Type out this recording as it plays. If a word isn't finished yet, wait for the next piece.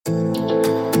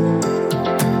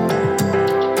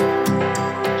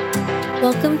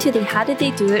to the How Did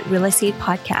They Do It Real Estate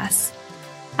podcast.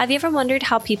 Have you ever wondered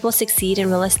how people succeed in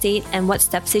real estate and what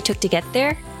steps they took to get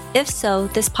there? If so,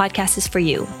 this podcast is for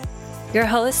you. Your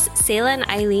hosts, Selah and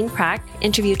Eileen Prack,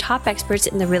 interview top experts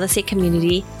in the real estate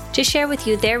community to share with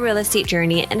you their real estate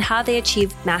journey and how they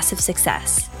achieved massive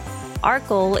success. Our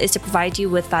goal is to provide you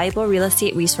with valuable real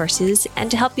estate resources and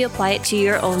to help you apply it to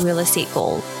your own real estate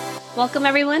goal. Welcome,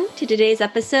 everyone, to today's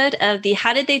episode of the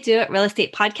How Did They Do It Real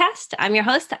Estate podcast. I'm your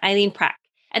host, Eileen Prack.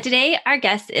 And today, our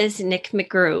guest is Nick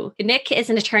McGrew. Nick is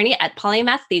an attorney at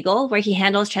Polymath Legal, where he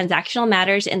handles transactional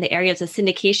matters in the areas of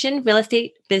syndication, real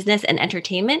estate, business, and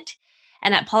entertainment.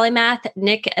 And at Polymath,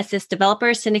 Nick assists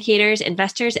developers, syndicators,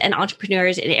 investors, and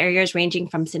entrepreneurs in areas ranging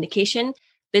from syndication,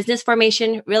 business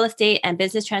formation, real estate, and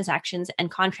business transactions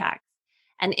and contracts.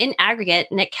 And in aggregate,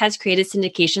 Nick has created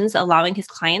syndications allowing his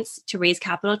clients to raise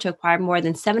capital to acquire more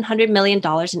than $700 million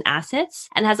in assets,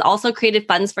 and has also created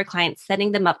funds for clients,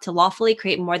 setting them up to lawfully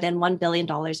create more than $1 billion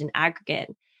in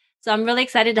aggregate. So I'm really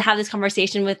excited to have this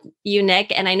conversation with you,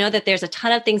 Nick. And I know that there's a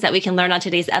ton of things that we can learn on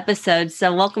today's episode.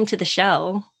 So welcome to the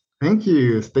show. Thank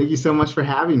you. Thank you so much for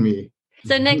having me.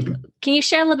 So Nick, can you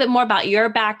share a little bit more about your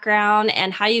background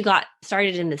and how you got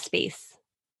started in this space?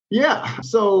 Yeah.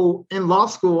 So in law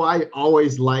school, I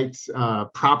always liked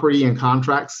property and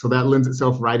contracts. So that lends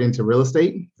itself right into real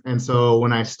estate. And so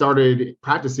when I started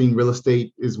practicing real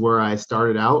estate is where I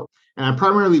started out. And I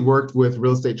primarily worked with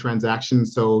real estate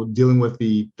transactions. So dealing with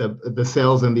the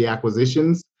sales and the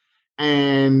acquisitions.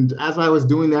 And as I was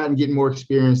doing that and getting more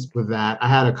experience with that, I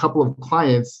had a couple of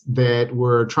clients that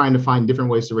were trying to find different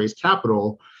ways to raise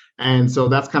capital. And so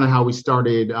that's kind of how we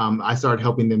started. I started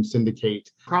helping them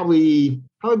syndicate. Probably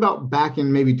about back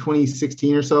in maybe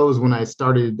 2016 or so is when I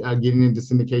started getting into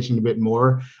syndication a bit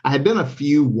more. I had done a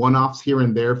few one-offs here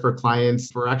and there for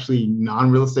clients for actually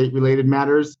non-real estate related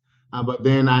matters. But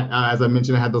then, as I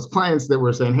mentioned, I had those clients that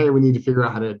were saying, hey, we need to figure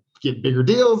out how to get bigger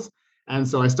deals. And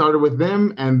so I started with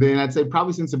them. And then I'd say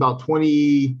probably since about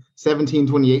 2017,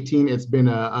 2018, it's been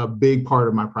a big part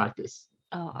of my practice.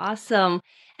 Oh, awesome.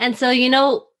 And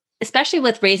so, especially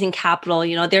with raising capital,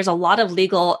 there's a lot of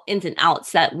legal ins and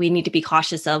outs that we need to be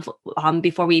cautious of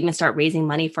before we even start raising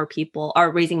money for people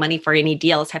or raising money for any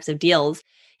types of deals.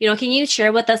 Can you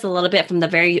share with us a little bit from the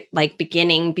very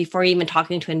beginning before even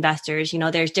talking to investors?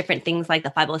 There's different things like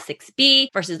the 506B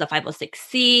versus the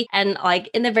 506C. And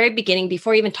in the very beginning,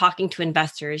 before even talking to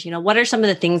investors, what are some of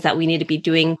the things that we need to be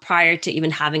doing prior to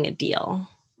even having a deal?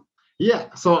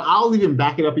 Yeah, so I'll even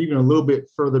back it up even a little bit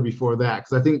further before that,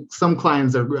 because I think some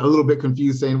clients are a little bit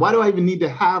confused saying, why do I even need to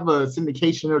have a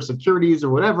syndication or securities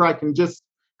or whatever? I can just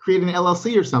create an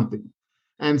LLC or something.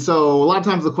 And so a lot of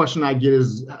times the question I get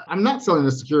is, I'm not selling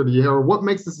a security, or what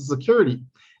makes this a security?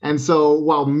 And so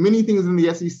while many things in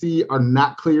the SEC are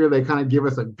not clear, they kind of give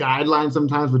us a guideline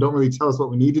sometimes, but don't really tell us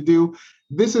what we need to do.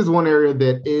 This is one area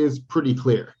that is pretty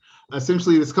clear.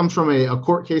 Essentially, this comes from a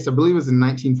court case, I believe it was in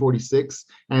 1946,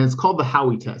 and it's called the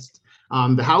Howey test.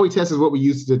 The Howey test is what we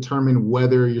use to determine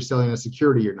whether you're selling a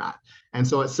security or not. And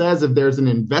so it says if there's an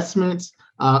investment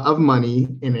of money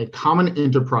in a common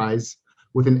enterprise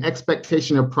with an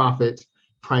expectation of profit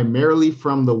primarily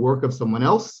from the work of someone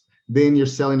else, then you're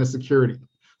selling a security.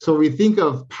 So we think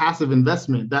of passive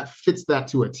investment, that fits that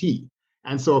to a T.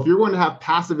 And so if you're going to have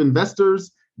passive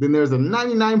investors, then there's a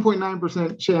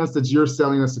 99.9% chance that you're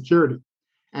selling a security.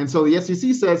 And so the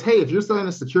SEC says, hey, if you're selling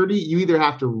a security, you either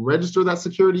have to register that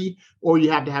security or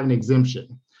you have to have an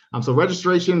exemption. So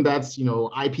registration, that's,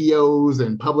 IPOs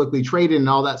and publicly traded and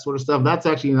all that sort of stuff. That's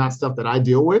actually not stuff that I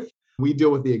deal with. We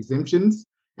deal with the exemptions.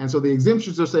 And so the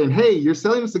exemptions are saying, hey, you're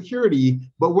selling a security,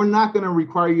 but we're not going to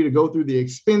require you to go through the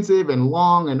expensive and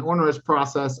long and onerous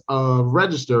process of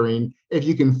registering if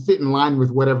you can fit in line with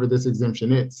whatever this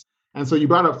exemption is. And so you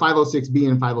brought up 506B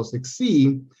and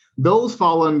 506C. Those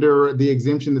fall under the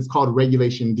exemption that's called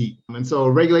Regulation D. And so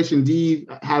Regulation D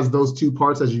has those two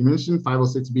parts, as you mentioned,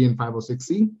 506B and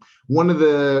 506C. One of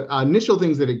the initial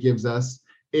things that it gives us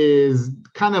is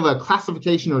kind of a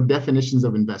classification or definitions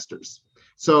of investors.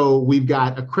 So we've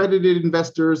got accredited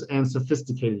investors and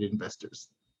sophisticated investors.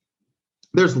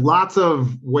 There's lots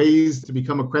of ways to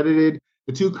become accredited.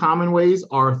 The two common ways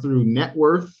are through net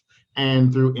worth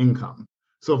and through income.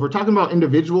 So if we're talking about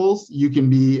individuals, you can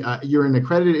be, you're an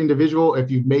accredited individual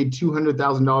if you've made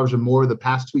 $200,000 or more the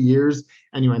past 2 years,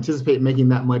 and you anticipate making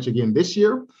that much again this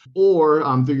year, or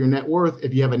through your net worth,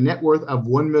 if you have a net worth of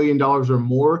 $1 million or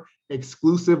more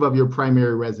exclusive of your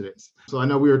primary residence. So I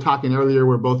know we were talking earlier,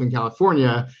 we're both in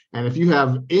California, and if you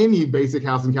have any basic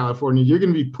house in California, you're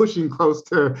going to be pushing close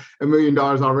to $1 million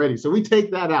already. So we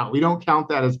take that out. We don't count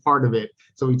that as part of it.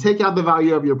 So we take out the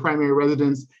value of your primary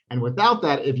residence. And without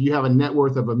that, if you have a net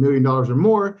worth of $1 million or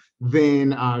more,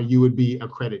 then you would be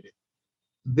accredited.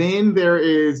 Then there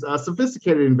is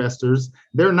sophisticated investors.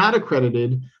 They're not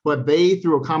accredited, but they,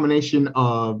 through a combination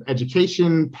of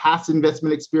education, past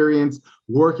investment experience,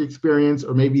 work experience,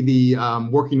 or maybe the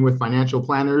working with financial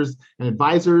planners and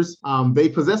advisors, they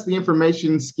possess the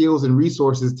information, skills, and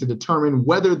resources to determine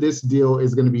whether this deal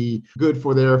is going to be good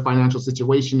for their financial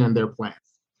situation and their plans.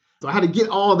 So I had to get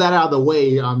all of that out of the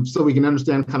way so we can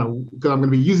understand kind of, because I'm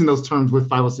going to be using those terms with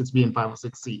 506B and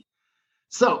 506C.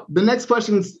 So the next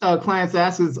question clients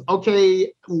ask is,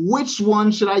 okay, which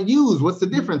one should I use? What's the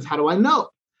difference? How do I know?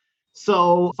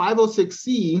 So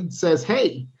 506C says,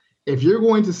 hey, if you're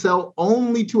going to sell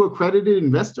only to accredited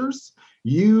investors,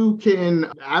 you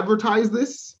can advertise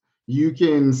this. You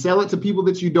can sell it to people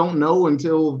that you don't know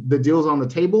until the deal's on the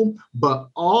table, but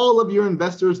all of your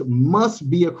investors must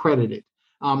be accredited.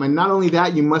 And not only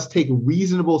that, you must take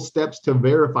reasonable steps to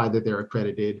verify that they're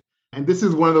accredited. And this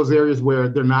is one of those areas where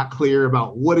they're not clear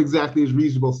about what exactly is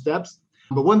reasonable steps.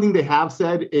 But one thing they have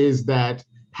said is that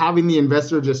having the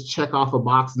investor just check off a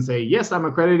box and say, yes, I'm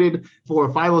accredited for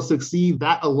 506C,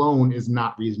 that alone is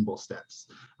not reasonable steps.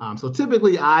 So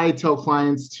typically I tell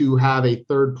clients to have a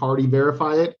third party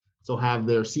verify it. So have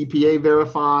their CPA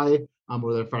verify,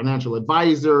 or their financial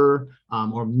advisor,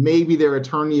 or maybe their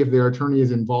attorney if their attorney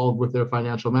is involved with their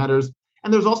financial matters.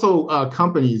 And there's also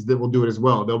companies that will do it as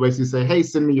well. They'll basically say, hey,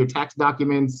 send me your tax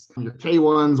documents, your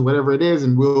K-1s, whatever it is,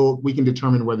 and we can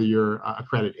determine whether you're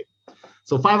accredited.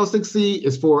 So 506C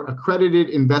is for accredited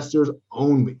investors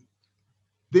only.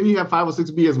 Then you have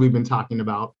 506B, as we've been talking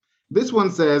about. This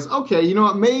one says, okay, you know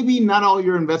what, maybe not all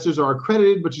your investors are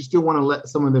accredited, but you still want to let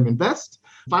some of them invest.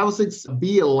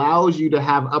 506B allows you to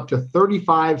have up to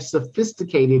 35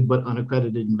 sophisticated but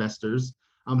unaccredited investors.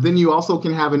 Then you also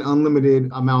can have an unlimited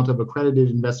amount of accredited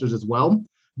investors as well.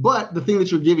 But the thing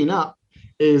that you're giving up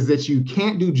is that you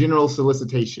can't do general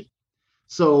solicitation.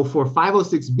 So for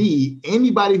 506B,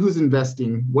 anybody who's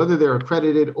investing, whether they're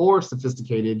accredited or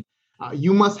sophisticated,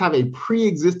 you must have a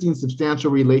pre-existing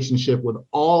substantial relationship with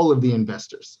all of the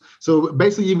investors. So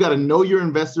basically, you've got to know your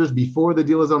investors before the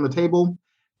deal is on the table,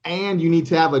 and you need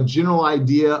to have a general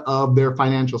idea of their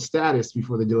financial status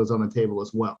before the deal is on the table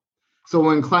as well. So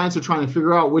when clients are trying to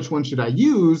figure out which one should I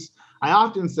use, I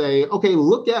often say, okay,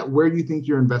 look at where you think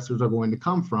your investors are going to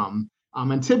come from.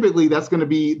 And typically that's going to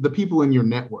be the people in your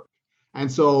network. And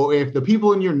so if the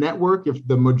people in your network, if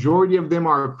the majority of them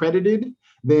are accredited,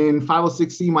 then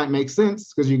 506C might make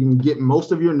sense because you can get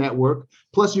most of your network,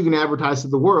 plus you can advertise to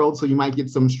the world. So you might get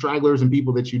some stragglers and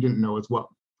people that you didn't know as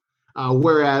well.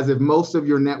 Whereas if most of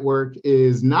your network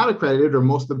is not accredited, or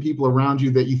most of the people around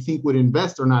you that you think would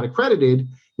invest are not accredited,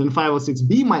 then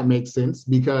 506B might make sense,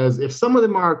 because if some of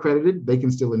them are accredited, they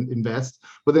can still invest.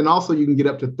 But then also you can get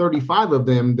up to 35 of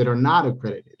them that are not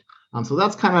accredited. So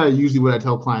that's kind of usually what I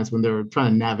tell clients when they're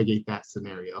trying to navigate that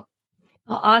scenario.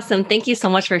 Well, awesome. Thank you so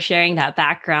much for sharing that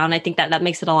background. I think that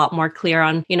makes it a lot more clear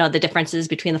on, the differences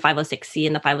between the 506C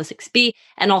and the 506B,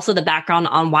 and also the background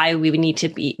on why we would need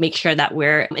to make sure that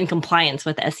we're in compliance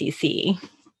with SEC.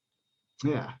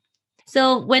 Yeah.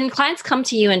 So when clients come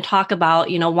to you and talk about,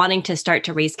 wanting to start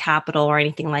to raise capital or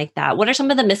anything like that, what are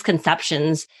some of the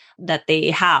misconceptions that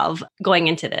they have going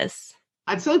into this?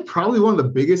 I'd say probably one of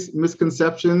the biggest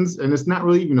misconceptions, and it's not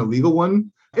really even a legal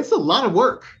one, it's a lot of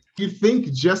work. You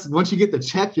think just once you get the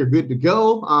check, you're good to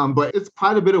go. But it's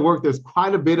quite a bit of work. There's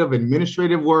quite a bit of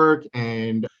administrative work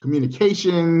and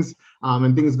communications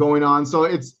and things going on. So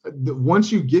it's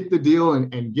once you get the deal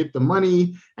and get the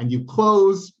money and you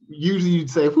close, usually you'd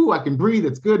say, I can breathe.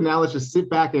 It's good. Now let's just sit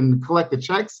back and collect the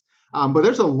checks. But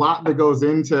there's a lot that goes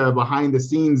into behind the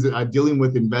scenes dealing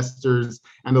with investors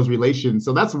and those relations.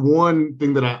 So that's one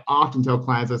thing that I often tell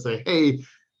clients. I say, hey,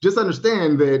 just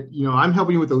understand that, I'm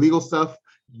helping you with the legal stuff.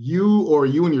 You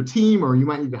and your team, or you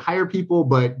might need to hire people,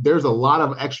 but there's a lot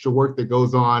of extra work that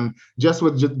goes on just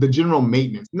with the general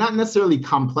maintenance, not necessarily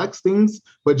complex things,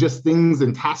 but just things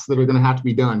and tasks that are going to have to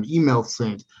be done, email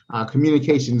sent,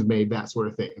 communications made, that sort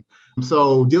of thing.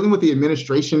 So dealing with the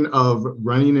administration of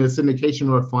running a syndication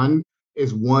or a fund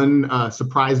is one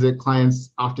surprise that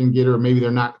clients often get, or maybe they're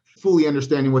not fully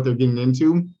understanding what they're getting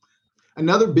into.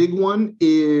 Another big one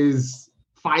is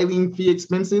filing fee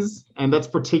expenses, and that's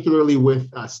particularly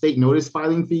with state notice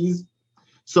filing fees.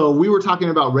 So we were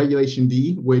talking about Regulation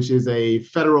D, which is a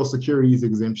federal securities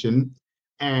exemption.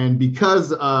 And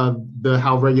because of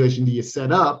how Regulation D is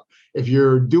set up, if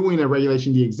you're doing a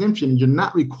Regulation D exemption, you're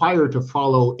not required to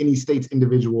follow any state's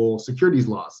individual securities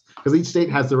laws because each state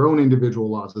has their own individual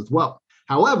laws as well.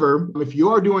 However, if you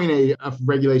are doing a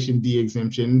Regulation D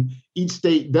exemption, each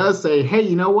state does say, hey,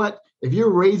 you know what? If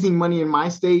you're raising money in my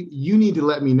state, you need to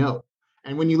let me know.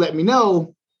 And when you let me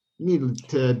know, you need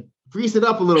to grease it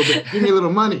up a little bit, give me a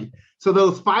little money. So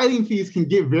those filing fees can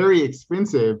get very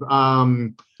expensive.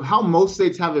 How most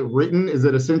states have it written is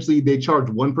that essentially they charge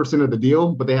 1% of the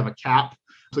deal, but they have a cap.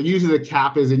 So usually the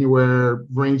cap is anywhere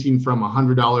ranging from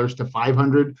 $100 to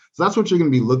 $500. So that's what you're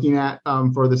going to be looking at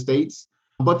for the states.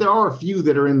 But there are a few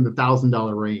that are in the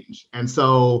 $1,000 range. And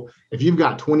so if you've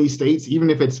got 20 states, even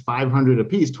if it's $500 a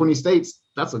piece, 20 states,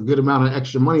 that's a good amount of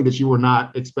extra money that you were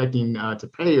not expecting to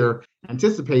pay or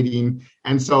anticipating.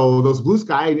 And so those blue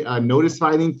sky notice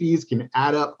filing fees can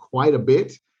add up quite a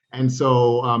bit. And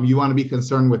so you want to be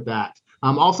concerned with that.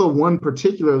 Also, one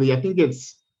particularly, I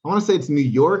want to say it's New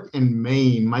York and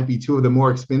Maine might be two of the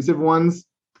more expensive ones.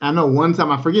 I know one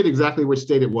time, I forget exactly which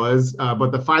state it was,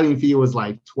 but the filing fee was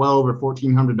like $1,200 or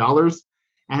 $1,400.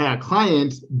 I had a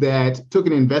client that took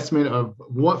an investment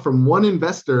from one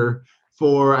investor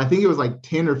for, I think it was like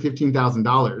 $10,000 or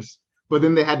 $15,000, but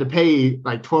then they had to pay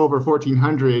like $1,200 or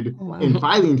 $1,400 in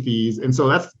filing fees. And so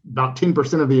that's about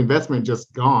 10% of the investment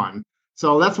just gone.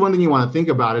 So that's one thing you want to think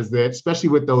about is that, especially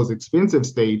with those expensive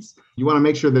states, you want to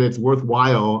make sure that it's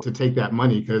worthwhile to take that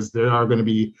money because there are going to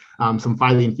be some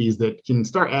filing fees that can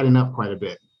start adding up quite a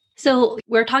bit. So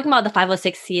we're talking about the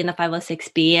 506C and the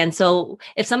 506B. And so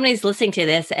if somebody's listening to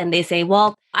this and they say,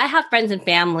 well, I have friends and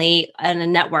family and a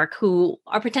network who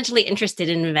are potentially interested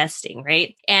in investing,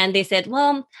 right? And they said,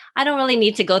 well, I don't really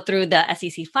need to go through the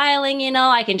SEC filing,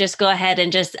 I can just go ahead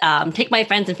and just take my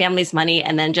friends and family's money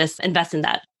and then just invest in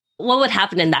that. What would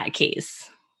happen in that case?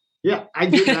 Yeah, I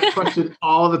get that question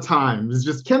all the time. It's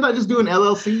just, can't I just do an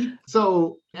LLC?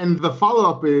 So, and the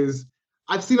follow-up is,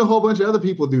 I've seen a whole bunch of other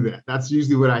people do that. That's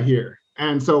usually what I hear.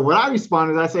 And so what I respond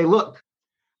is I say, look,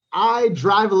 I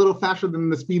drive a little faster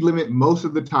than the speed limit most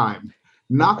of the time.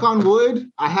 Knock on wood,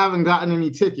 I haven't gotten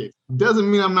any tickets. Doesn't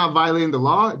mean I'm not violating the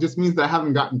law. It just means that I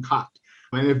haven't gotten caught.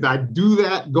 And if I do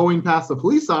that going past a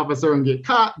police officer and get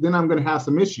caught, then I'm going to have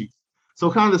some issues. So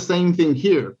kind of the same thing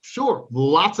here. Sure,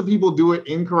 lots of people do it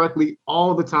incorrectly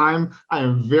all the time. I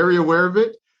am very aware of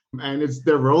it. And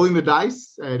they're rolling the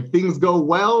dice. If things go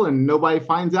well and nobody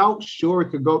finds out, sure, it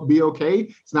could be okay.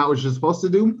 It's not what you're supposed to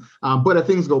do. But if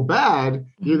things go bad,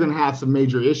 you're going to have some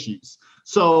major issues.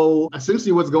 So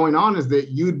essentially what's going on is that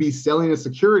you'd be selling a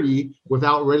security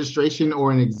without registration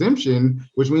or an exemption,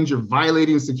 which means you're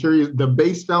violating the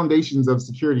base foundations of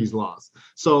securities laws.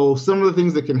 So some of the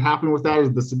things that can happen with that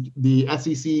is the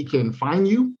SEC can fine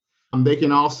you. They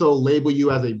can also label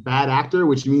you as a bad actor,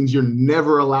 which means you're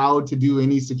never allowed to do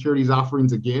any securities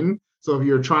offerings again. So if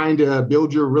you're trying to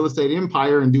build your real estate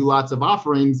empire and do lots of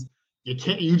offerings,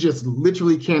 you just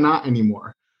literally cannot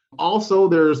anymore. Also,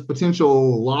 there's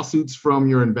potential lawsuits from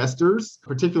your investors,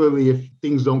 particularly if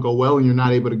things don't go well and you're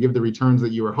not able to give the returns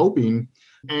that you were hoping.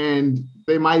 And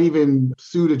they might even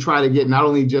sue to try to get not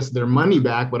only just their money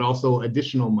back, but also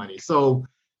additional money. So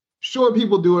sure,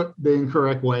 people do it the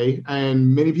incorrect way,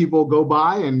 and many people go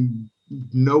by and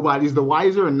nobody's the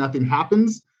wiser and nothing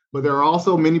happens. But there are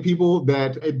also many people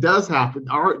that it does happen,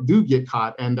 do get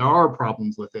caught, and there are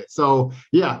problems with it. So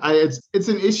yeah, it's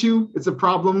an issue. It's a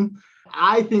problem.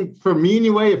 I think for me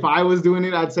anyway, if I was doing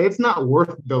it, I'd say it's not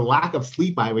worth the lack of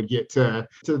sleep I would get to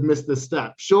miss this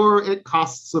step. Sure, it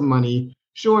costs some money.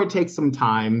 Sure, it takes some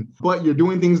time, but you're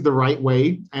doing things the right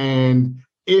way. And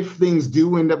if things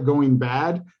do end up going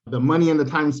bad, the money and the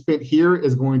time spent here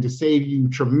is going to save you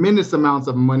tremendous amounts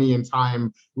of money and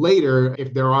time later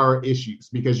if there are issues,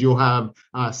 because you'll have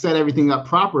set everything up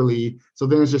properly. So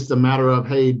then it's just a matter of,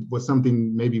 hey, was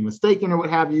something maybe mistaken or what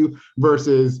have you,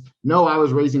 versus, no, I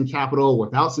was raising capital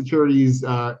without securities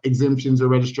exemptions or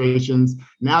registrations.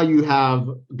 Now you have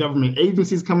government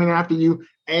agencies coming after you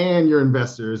and your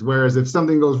investors. Whereas if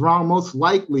something goes wrong, most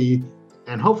likely,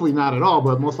 and hopefully not at all,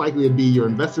 but most likely it'd be your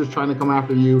investors trying to come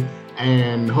after you.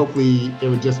 And hopefully it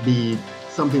would just be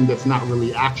something that's not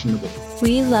really actionable.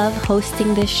 We love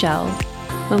hosting this show.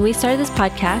 When we started this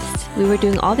podcast, we were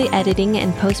doing all the editing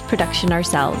and post-production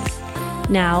ourselves.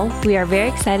 Now, we are very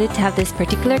excited to have this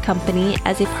particular company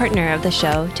as a partner of the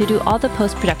show to do all the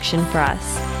post-production for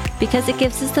us, because it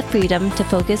gives us the freedom to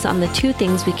focus on the two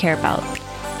things we care about: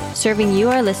 serving you,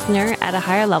 our listener, at a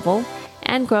higher level,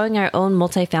 and growing our own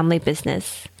multifamily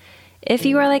business. If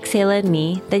you are like Selah and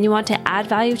me, then you want to add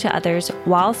value to others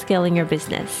while scaling your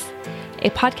business. A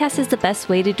podcast is the best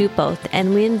way to do both,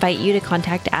 and we invite you to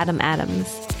contact Adam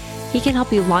Adams. He can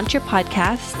help you launch your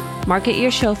podcast, market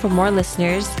your show for more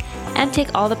listeners, and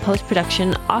take all the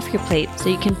post-production off your plate so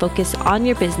you can focus on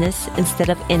your business instead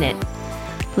of in it.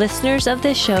 Listeners of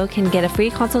this show can get a free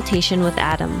consultation with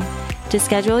Adam. To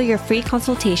schedule your free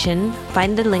consultation,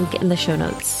 find the link in the show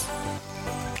notes.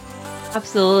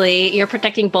 Absolutely. You're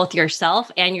protecting both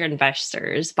yourself and your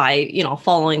investors by,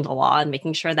 following the law and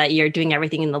making sure that you're doing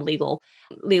everything in the legal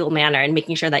manner and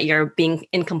making sure that you're being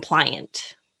in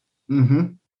compliant.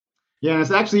 Mm-hmm. Yeah,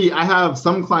 it's actually, I have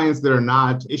some clients that are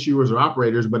not issuers or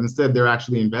operators, but instead they're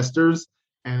actually investors.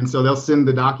 And so they'll send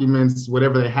the documents,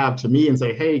 whatever they have, to me and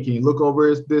say, hey, can you look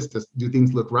over this? Do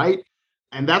things look right?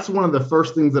 And that's one of the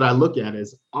first things that I look at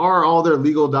is, are all their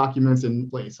legal documents in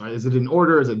place? Right? Is it in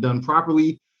order? Is it done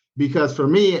properly? Because for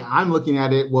me, I'm looking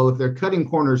at it, well, if they're cutting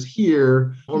corners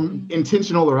here, or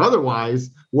intentional or otherwise,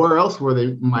 where else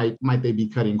might they be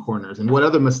cutting corners? And what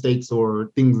other mistakes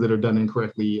or things that are done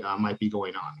incorrectly might be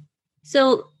going on?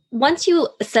 So once you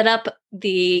set up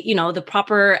the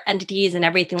proper entities and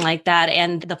everything like that,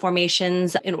 and the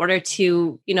formations in order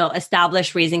to,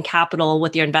 establish raising capital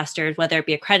with your investors, whether it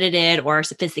be accredited or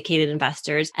sophisticated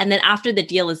investors. And then after the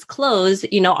deal is closed,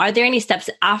 are there any steps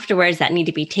afterwards that need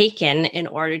to be taken in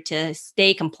order to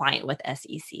stay compliant with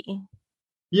SEC?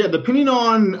 Yeah, depending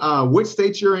on which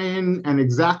state you're in and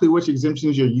exactly which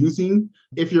exemptions you're using,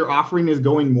 if your offering is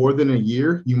going more than a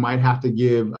year, you might have to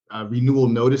give renewal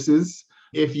notices.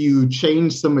 If you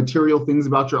change some material things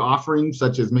about your offering,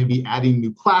 such as maybe adding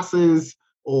new classes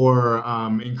or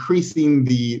increasing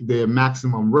the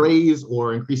maximum raise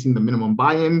or increasing the minimum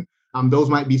buy-in, those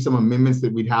might be some amendments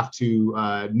that we'd have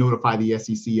to notify the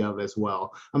SEC of as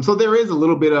well. So there is a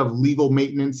little bit of legal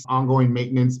maintenance, ongoing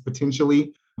maintenance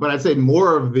potentially. But I'd say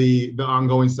more of the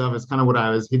ongoing stuff is kind of what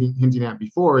I was hinting at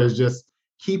before, is just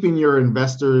keeping your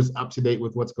investors up to date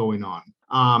with what's going on.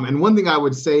 And one thing I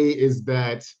would say is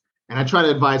that, and I try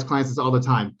to advise clients this all the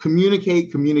time,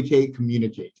 communicate.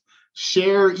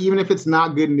 Share, even if it's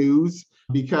not good news,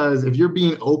 because if you're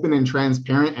being open and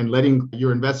transparent and letting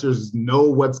your investors know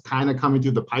what's kind of coming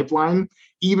through the pipeline,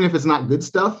 even if it's not good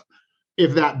stuff,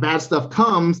 if that bad stuff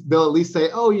comes, they'll at least say,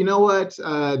 oh, you know what?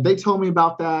 They told me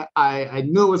about that. I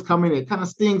knew it was coming. It kind of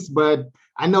stinks, but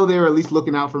I know they're at least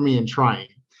looking out for me and trying.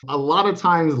 A lot of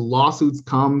times lawsuits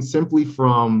come simply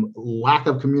from lack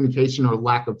of communication or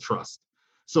lack of trust.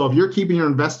 So if you're keeping your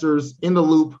investors in the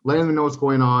loop, letting them know what's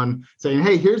going on, saying,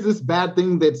 hey, here's this bad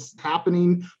thing that's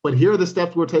happening, but here are the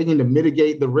steps we're taking to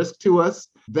mitigate the risk to us,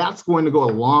 that's going to go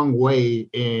a long way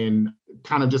in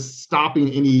kind of just stopping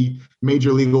any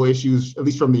major legal issues, at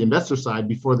least from the investor side,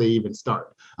 before they even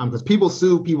start. Because people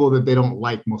sue people that they don't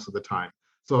like most of the time.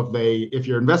 So if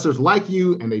your investors like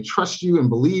you and they trust you and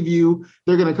believe you,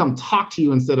 they're going to come talk to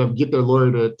you instead of get their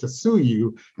lawyer to sue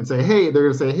you and say, hey, they're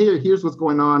going to say, here's what's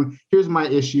going on. Here's my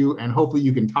issue. And hopefully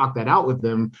you can talk that out with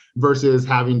them versus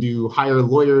having to hire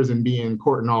lawyers and be in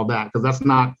court and all that, because that's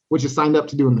not what you signed up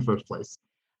to do in the first place.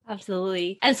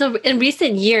 Absolutely. And so in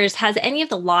recent years, has any of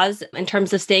the laws in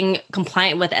terms of staying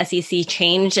compliant with SEC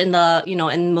changed in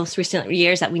in most recent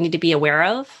years that we need to be aware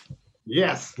of?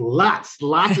 Yes, lots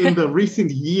in the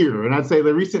recent year. And I'd say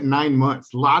the recent 9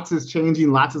 months, lots is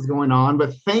changing, lots is going on.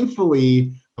 But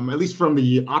thankfully, at least from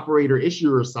the operator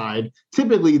issuer side,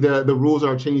 typically the rules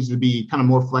are changed to be kind of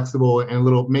more flexible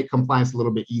and make compliance a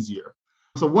little bit easier.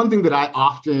 So one thing that I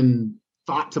often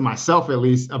thought to myself, at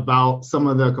least, about some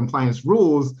of the compliance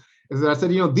rules is that I said,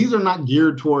 these are not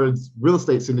geared towards real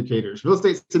estate syndicators. Real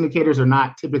estate syndicators are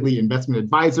not typically investment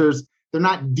advisors. They're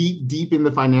not deep in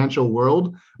the financial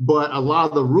world, but a lot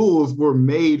of the rules were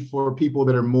made for people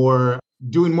that are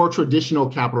doing more traditional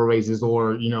capital raises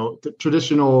or,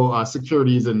 traditional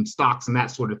securities and stocks and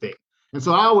that sort of thing. And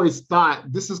so I always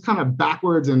thought this is kind of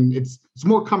backwards and it's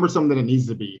more cumbersome than it needs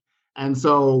to be. And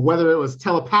so whether it was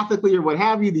telepathically or what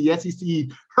have you, the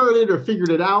SEC heard it or figured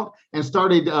it out and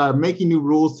started making new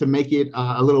rules to make it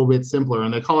a little bit simpler.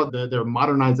 And they call it their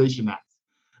Modernization Act.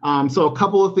 So a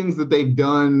couple of things that they've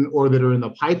done or that are in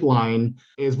the pipeline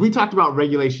is we talked about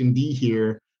Regulation D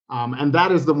here, and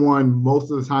that is the one most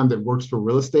of the time that works for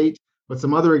real estate. But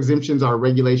some other exemptions are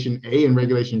Regulation A and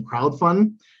Regulation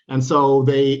Crowdfund. And so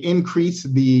they increase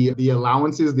the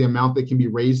allowances, the amount that can be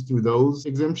raised through those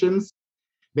exemptions.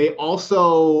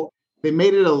 They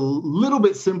made it a little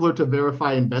bit simpler to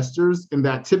verify investors in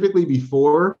that typically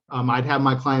before, I'd have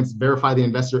my clients verify the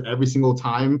investor every single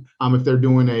time if they're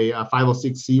doing a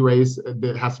 506c raise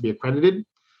that has to be accredited.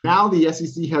 Now the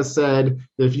SEC has said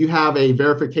that if you have a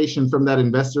verification from that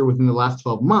investor within the last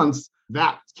 12 months,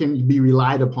 that can be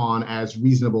relied upon as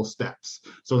reasonable steps.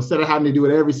 So instead of having to do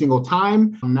it every single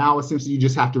time, now essentially you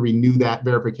just have to renew that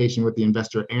verification with the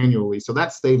investor annually. So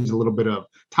that saves a little bit of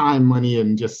time, money,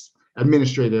 and just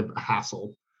administrative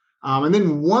hassle. And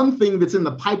then one thing that's in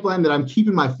the pipeline that I'm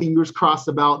keeping my fingers crossed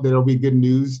about that'll be good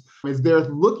news is they're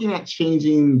looking at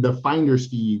changing the finder's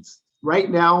fees. Right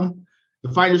now,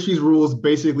 the finder's fees rules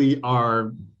basically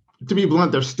are, to be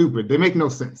blunt, they're stupid. They make no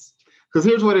sense. Because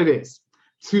here's what it is.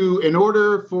 In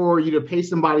order for you to pay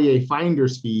somebody a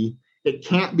finder's fee, it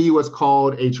can't be what's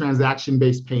called a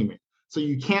transaction-based payment. So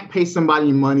you can't pay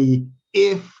somebody money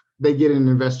if they get an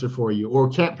investor for you, or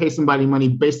can't pay somebody money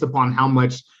based upon how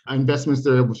much investments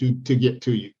they're able to get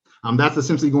to you. That's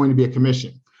essentially going to be a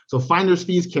commission. So finder's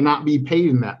fees cannot be paid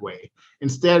in that way.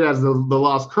 Instead, as the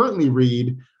laws currently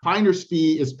read, finder's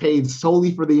fee is paid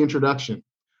solely for the introduction.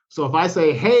 So if I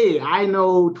say, hey, I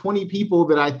know 20 people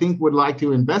that I think would like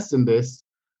to invest in this,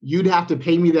 you'd have to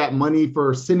pay me that money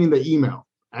for sending the email.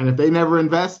 And if they never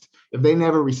invest, if they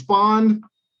never respond,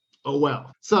 oh,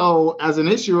 well. So as an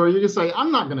issuer, you're just like,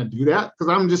 I'm not going to do that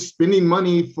because I'm just spending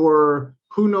money for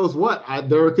who knows what.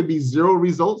 There could be zero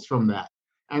results from that.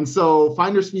 And so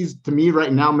finder's fees to me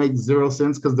right now make zero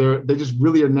sense because they just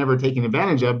really are never taken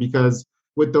advantage of, because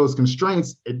with those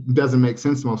constraints, it doesn't make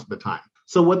sense most of the time.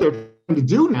 So what they're trying to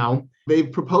do now,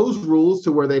 they've proposed rules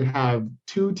to where they'd have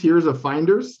 2 tiers of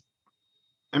finders.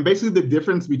 And basically the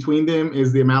difference between them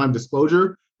is the amount of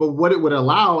disclosure. But what it would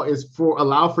allow is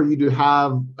allow for you to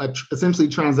have essentially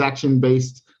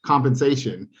transaction-based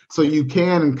compensation. So you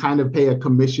can kind of pay a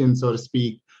commission, so to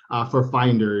speak, for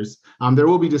finders. There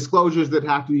will be disclosures that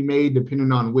have to be made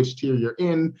depending on which tier you're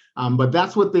in. But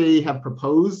that's what they have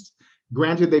proposed.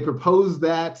 Granted, they proposed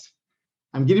that,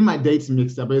 I'm getting my dates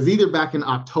mixed up. It was either back in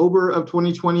October of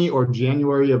 2020 or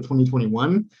January of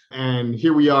 2021. And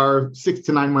here we are 6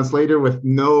 to 9 months later with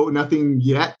nothing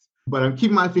yet. But I'm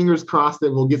keeping my fingers crossed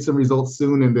that we'll get some results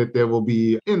soon and that they will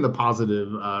be in the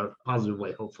positive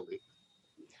way, hopefully.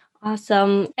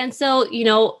 Awesome. And so,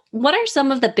 what are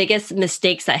some of the biggest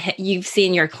mistakes that you've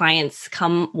seen your clients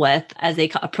come with as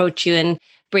they approach you and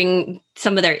bring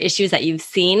some of their issues that you've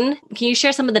seen? Can you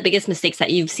share some of the biggest mistakes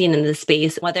that you've seen in this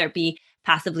space, whether it be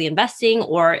passively investing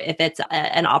or if it's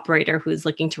an operator who's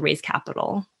looking to raise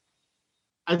capital?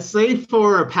 I'd say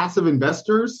for passive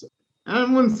investors, I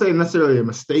wouldn't say necessarily a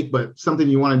mistake, but something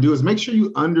you want to do is make sure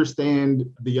you understand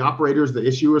the operators, the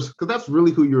issuers, because that's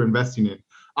really who you're investing in.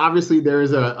 Obviously, there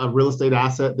is a real estate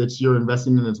asset that you're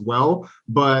investing in as well,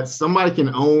 but somebody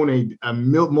can own a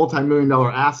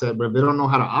multi-million-dollar asset, but if they don't know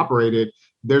how to operate it,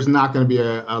 there's not going to be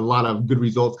a lot of good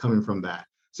results coming from that.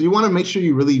 So you want to make sure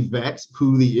you really vet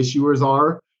who the issuers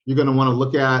are. You're going to want to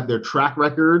look at their track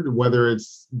record, whether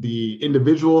it's the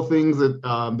individual things that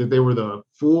they were the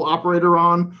full operator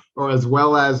on, or as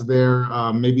well as their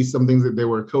maybe some things that they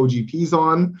were co-GPs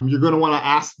on. You're going to want to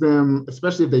ask them,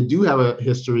 especially if they do have a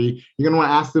history, you're going to want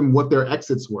to ask them what their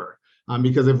exits were.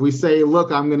 Because if we say,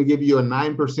 look, I'm going to give you a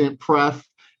 9% pref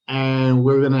and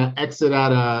we're going to exit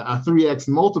at a 3x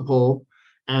multiple,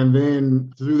 and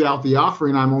then throughout the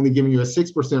offering, I'm only giving you a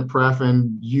 6% pref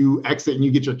and you exit and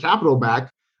you get your capital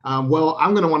back. Well,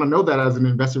 I'm going to want to know that as an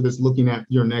investor that's looking at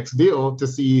your next deal to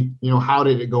see, how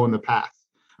did it go in the past?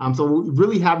 So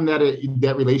really having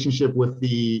that relationship with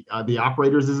the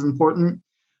operators is important.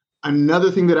 Another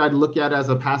thing that I'd look at as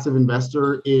a passive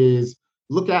investor is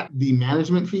look at the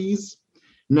management fees.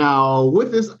 Now,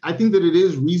 with this, I think that it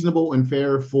is reasonable and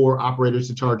fair for operators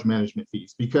to charge management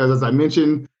fees because, as I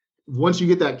mentioned, once you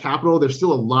get that capital, there's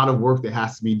still a lot of work that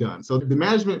has to be done. So the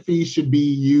management fees should be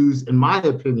used, in my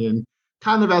opinion,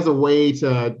 kind of as a way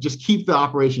to just keep the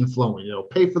operation flowing,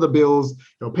 pay for the bills,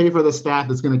 pay for the staff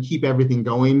that's going to keep everything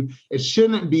going. It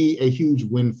shouldn't be a huge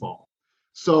windfall.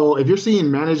 So if you're seeing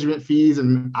management fees,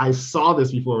 and I saw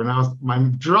this before when my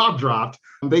jaw dropped,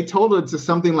 they told it to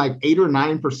something like 8 or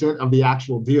 9% of the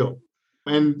actual deal.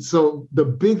 And so the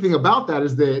big thing about that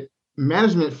is that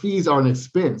management fees are an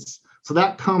expense. So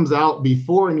that comes out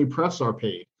before any prefs are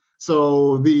paid.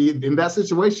 So in that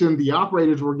situation, the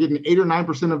operators were getting 8 or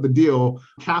 9% of the deal,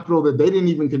 capital that they didn't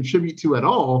even contribute to at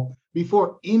all,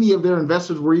 before any of their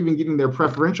investors were even getting their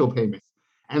preferential payments.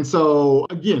 And so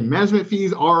again, management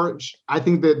fees I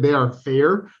think that they are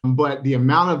fair, but the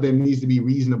amount of them needs to be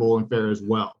reasonable and fair as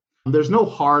well. There's no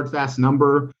hard, fast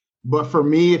number, but for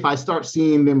me, if I start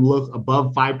seeing them look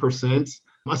above 5%,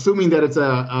 assuming that it's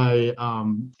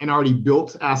an already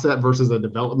built asset versus a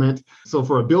development. So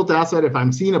for a built asset, if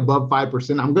I'm seeing above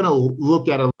 5%, I'm going to look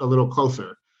at it a little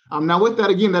closer. Now with that,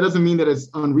 again, that doesn't mean that it's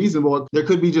unreasonable. There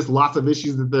could be just lots of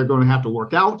issues that they're going to have to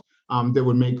work out that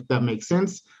would make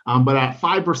sense. But at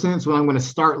 5% is when I'm going to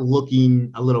start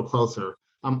looking a little closer.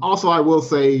 Also, I will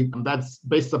say that's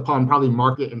based upon probably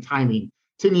market and timing.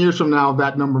 10 years from now,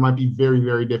 that number might be very,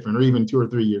 very different, or even 2 or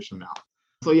 3 years from now.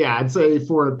 So yeah, I'd say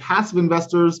for passive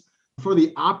investors, For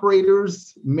the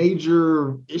operators,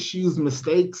 major issues,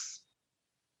 mistakes.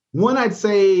 One, I'd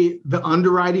say the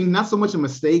underwriting, not so much a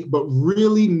mistake, but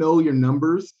really know your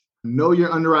numbers, know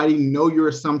your underwriting, know your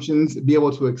assumptions, be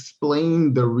able to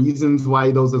explain the reasons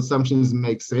why those assumptions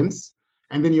make sense.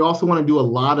 And then you also want to do a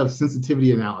lot of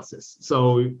sensitivity analysis.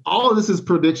 So all of this is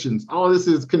predictions. All of this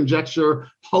is conjecture,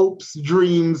 hopes,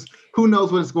 dreams. Who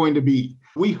knows what it's going to be?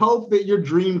 We hope that your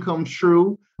dream comes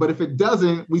true. But if it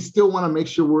doesn't, we still want to make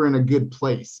sure we're in a good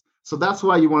place. So that's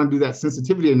why you want to do that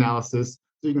sensitivity analysis.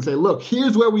 So you can say, look,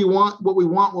 here's where we want,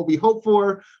 what we hope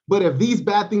for. But if these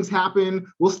bad things happen,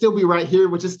 we'll still be right here,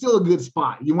 which is still a good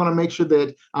spot. You want to make sure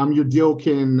that your deal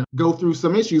can go through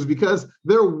some issues because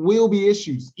there will be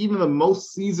issues. Even the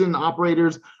most seasoned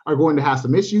operators are going to have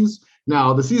some issues.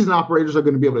 Now, the seasoned operators are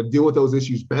going to be able to deal with those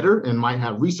issues better and might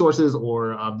have resources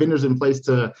or vendors in place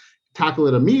to tackle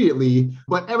it immediately,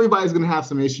 but everybody's going to have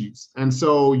some issues. And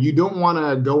so you don't want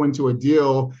to go into a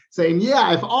deal saying,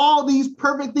 yeah, if all these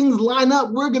perfect things line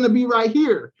up, we're going to be right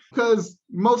here. Because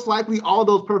most likely all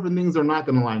those perfect things are not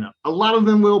going to line up. A lot of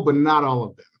them will, but not all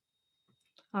of them.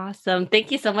 Awesome.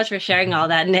 Thank you so much for sharing all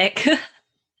that, Nick.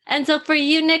 And so for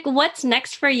you, Nick, what's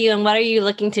next for you and what are you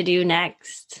looking to do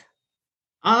next?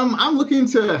 I'm looking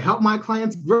to help my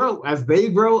clients grow. As they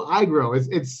grow, I grow.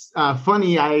 It's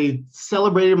funny. I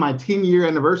celebrated my 10-year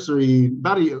anniversary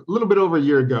about a little bit over a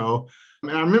year ago.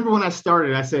 And I remember when I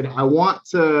started, I said, I want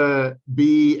to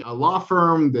be a law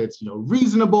firm that's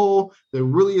reasonable, that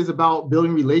really is about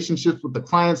building relationships with the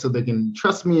clients so they can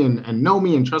trust me and know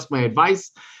me and trust my advice.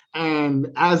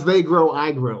 And as they grow,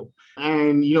 I grow.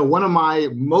 And, one of my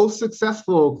most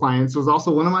successful clients was also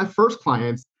one of my first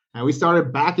clients. And we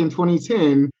started back in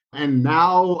 2010, and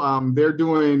now they're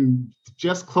doing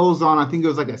just closed on, I think it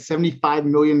was like a $75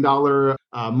 million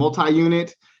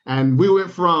multi-unit. And we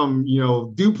went from,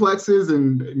 duplexes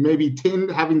and maybe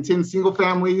having 10 single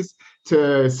families to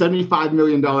 $75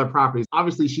 million properties.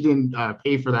 Obviously, she didn't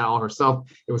pay for that all herself.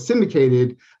 It was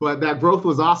syndicated, but that growth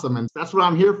was awesome. And that's what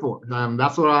I'm here for.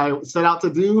 That's what I set out to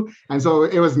do. And so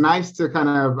it was nice to kind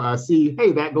of see,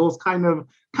 hey, that goal's kind of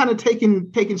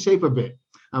taking shape a bit.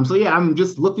 So yeah, I'm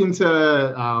just looking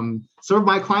to serve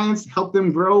my clients, help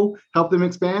them grow, help them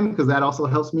expand, because that also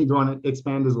helps me grow and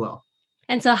expand as well.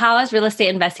 And so how has real estate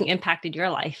investing impacted your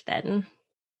life then?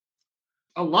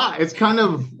 A lot. It's kind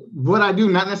of what I do,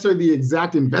 not necessarily the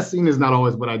exact investing is not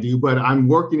always what I do, but I'm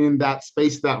working in that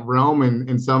space, that realm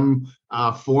in some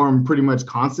form pretty much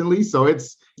constantly. So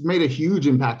it's made a huge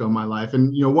impact on my life.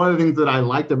 And, one of the things that I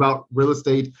liked about real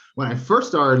estate when I first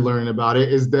started learning about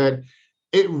it is that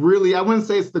it really, I wouldn't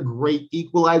say it's the great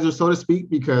equalizer, so to speak,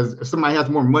 because if somebody has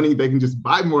more money, they can just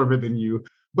buy more of it than you.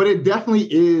 But it definitely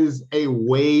is a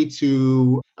way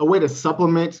to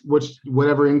supplement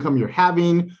whatever income you're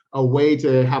having, a way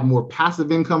to have more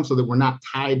passive income so that we're not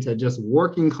tied to just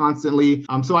working constantly.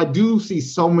 So I do see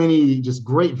so many just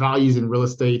great values in real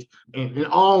estate and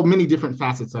all many different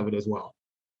facets of it as well.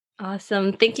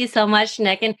 Awesome. Thank you so much,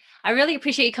 Nick. And I really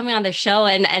appreciate you coming on the show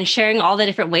and sharing all the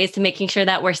different ways to making sure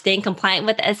that we're staying compliant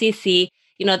with the SEC,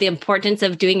 the importance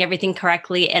of doing everything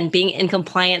correctly and being in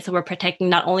compliance. So we're protecting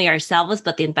not only ourselves,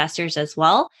 but the investors as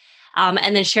well.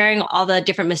 And then sharing all the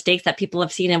different mistakes that people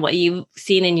have seen and what you've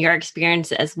seen in your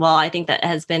experience as well. I think that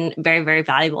has been very, very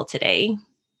valuable today.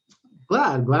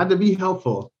 Glad to be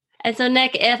helpful. And so,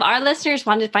 Nick, if our listeners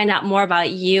wanted to find out more about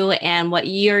you and what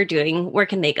you're doing, where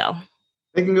can they go?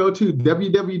 They can go to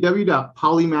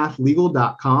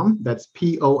www.polymathlegal.com. That's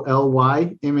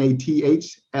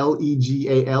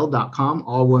POLYMATHLEGAL.com,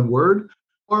 all one word.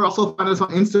 Or also find us on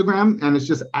Instagram, and it's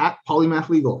just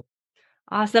 @polymathlegal.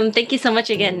 Awesome. Thank you so much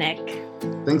again, Nick.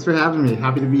 Thanks for having me.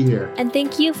 Happy to be here. And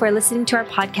thank you for listening to our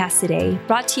podcast today,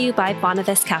 brought to you by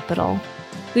Bonavest Capital.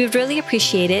 We would really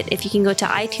appreciate it if you can go to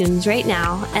iTunes right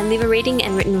now and leave a rating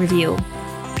and written review.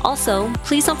 Also,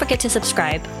 please don't forget to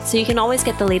subscribe so you can always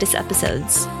get the latest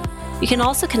episodes. You can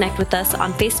also connect with us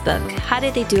on Facebook, How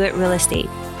Did They Do It Real Estate.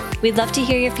 We'd love to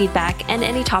hear your feedback and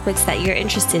any topics that you're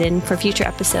interested in for future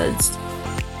episodes.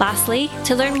 Lastly,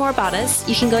 to learn more about us,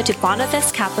 you can go to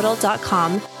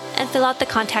bonavestcapital.com and fill out the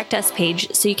Contact Us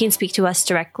page so you can speak to us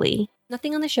directly.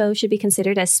 Nothing on the show should be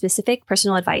considered as specific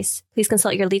personal advice. Please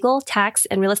consult your legal, tax,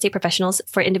 and real estate professionals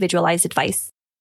for individualized advice.